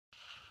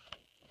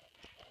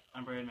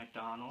I'm Brady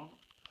Mcdonald.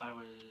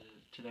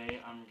 Today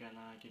I'm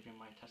gonna give you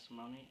my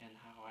testimony and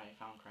how I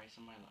found Christ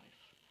in my life.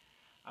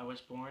 I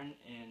was born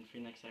in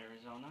Phoenix,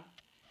 Arizona,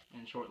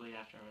 and shortly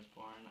after I was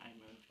born, I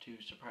moved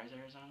to Surprise,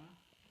 Arizona.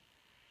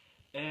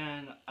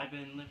 And I've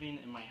been living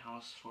in my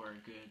house for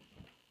a good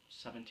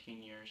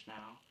 17 years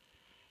now.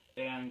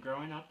 And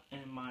growing up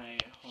in my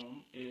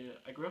home,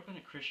 I grew up in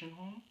a Christian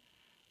home,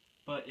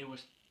 but it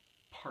was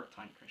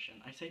part-time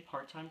Christian. I say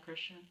part-time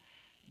Christian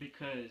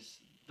because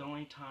the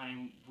only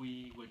time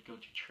we would go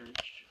to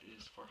church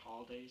is for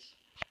holidays,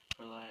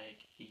 for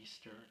like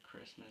Easter,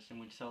 Christmas, and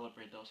we'd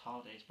celebrate those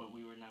holidays, but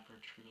we were never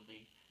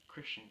truly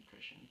Christian.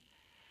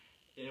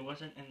 It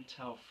wasn't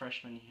until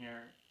freshman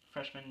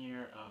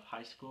year of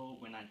high school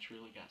when I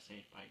truly got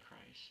saved by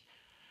Christ.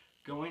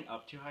 Going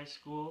up to high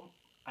school,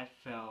 I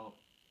felt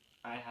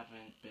I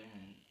haven't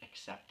been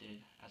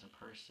accepted as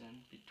a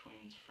person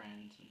between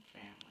friends and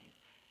family.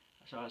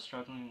 So I was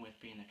struggling with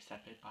being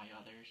accepted by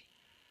others.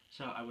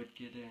 So I would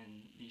get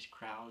in these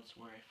crowds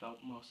where I felt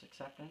most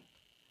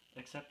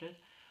accepted,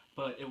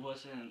 but it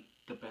wasn't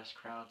the best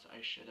crowds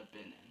I should have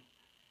been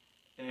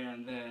in.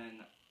 And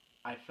then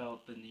I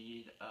felt the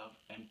need of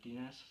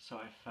emptiness, so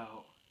I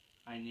felt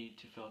I need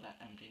to fill that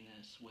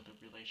emptiness with a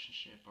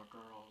relationship or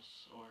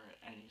girls or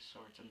any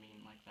sorts of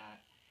mean like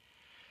that.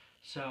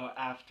 So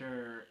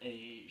after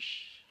a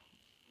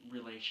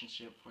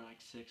relationship for like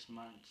 6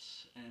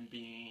 months and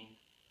being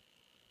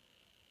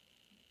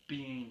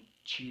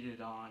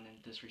cheated on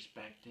and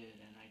disrespected,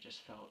 and I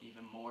just felt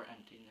even more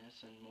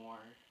emptiness and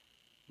more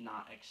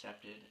not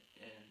accepted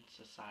in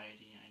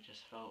society. I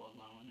just felt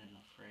alone and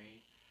afraid.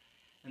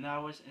 And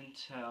that was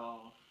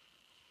until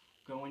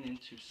going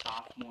into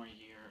sophomore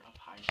year of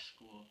high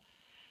school.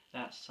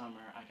 That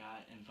summer I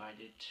got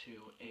invited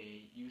to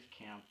a youth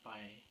camp by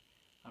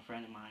a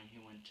friend of mine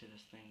who went to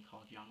this thing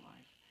called Young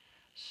Life.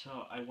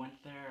 So I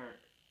went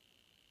there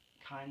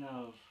kind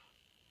of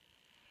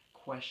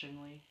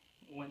questioningly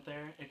went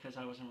there because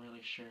I wasn't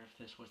really sure if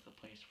this was the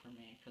place for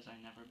me, because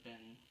I've never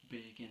been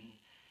big in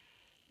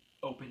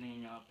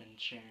opening up and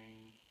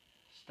sharing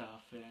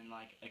stuff and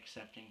like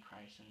accepting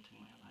Christ into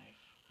my life.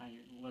 I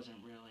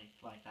wasn't really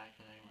like that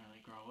because I didn't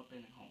really grow up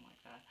in a home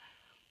like that.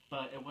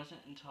 But it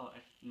wasn't until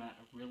I met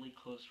a really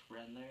close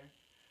friend there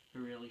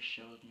who really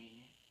showed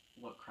me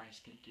what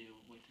Christ could do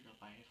with your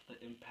life,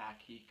 the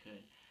impact he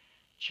could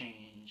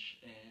change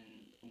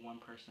in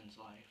one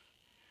person's life.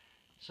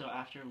 So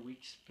after a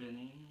week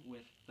spending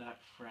with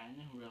that friend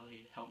who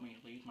really helped me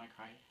lead my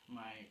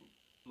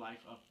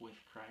life up with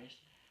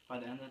Christ, by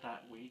the end of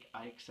that week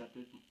I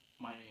accepted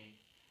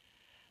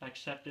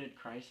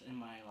Christ in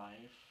my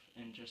life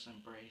and just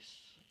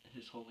embraced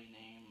his holy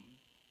name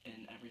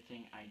in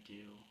everything I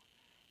do,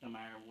 no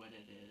matter what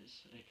it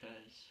is,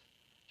 because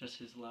just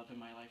his love in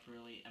my life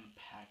really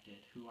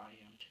impacted who I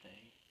am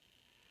today.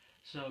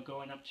 So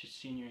going up to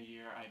senior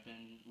year, I've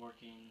been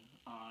working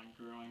on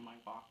growing my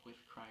walk with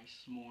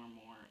Christ more and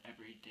more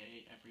every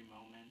day, every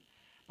moment,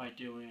 by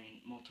doing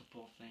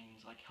multiple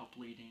things like help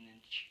leading in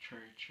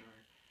church or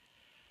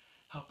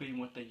helping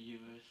with the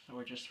youth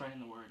or just spreading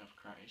the word of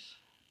Christ.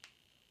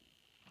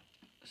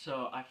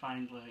 So I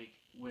find like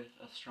with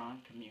a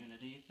strong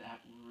community that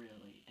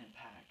really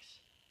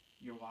impacts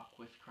your walk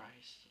with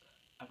Christ,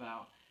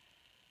 about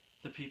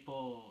the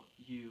people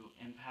you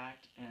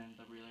impact and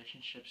the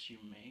relationships you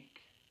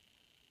make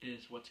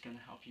is what's going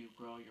to help you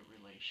grow your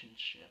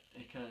relationship,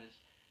 because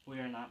we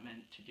are not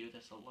meant to do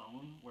this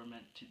alone. We're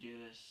meant to do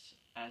this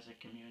as a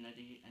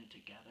community and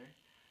together.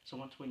 So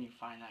when you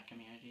find that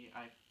community,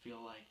 I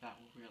feel like that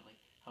will really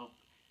help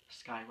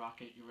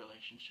skyrocket your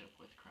relationship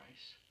with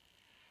Christ.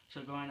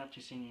 So going up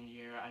to senior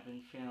year, I've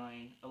been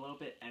feeling a little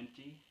bit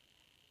empty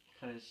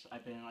because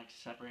I've been like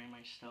separating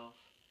myself,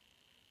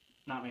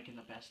 not making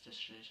the best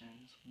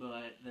decisions.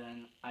 But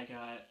then I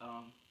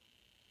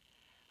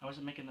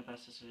wasn't making the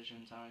best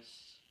decisions. I was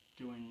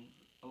doing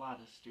a lot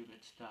of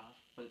stupid stuff,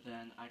 but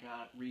then I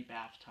got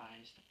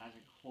rebaptized as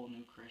a whole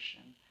new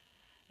Christian,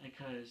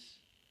 because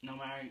no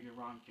matter your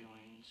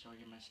wrongdoings or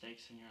your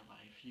mistakes in your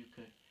life, you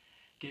could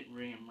get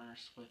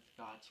re-immersed with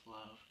God's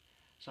love.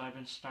 So I've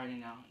been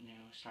starting out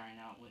new,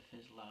 starting out with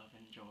his love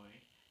and joy.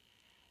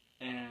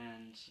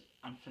 And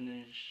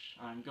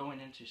I'm going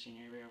into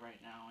senior year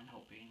right now and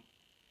hoping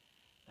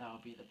that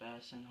will be the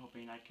best, and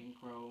hoping I can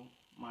grow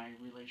my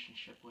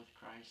relationship with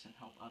Christ and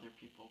help other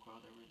people grow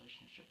their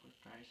relationship with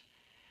Christ,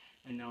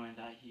 and knowing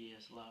that he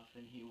is love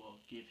and he will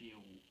give you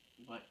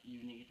what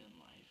you need in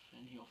life,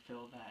 and he'll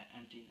fill that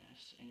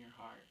emptiness in your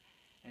heart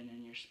and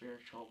in your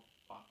spiritual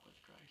walk with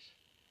Christ.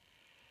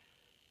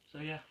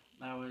 So yeah,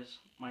 that was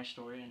my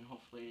story, and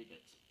hopefully it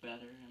gets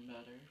better and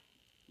better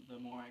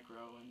the more I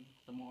grow and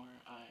the more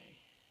I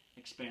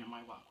expand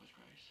my walk with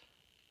Christ.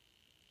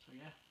 So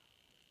yeah.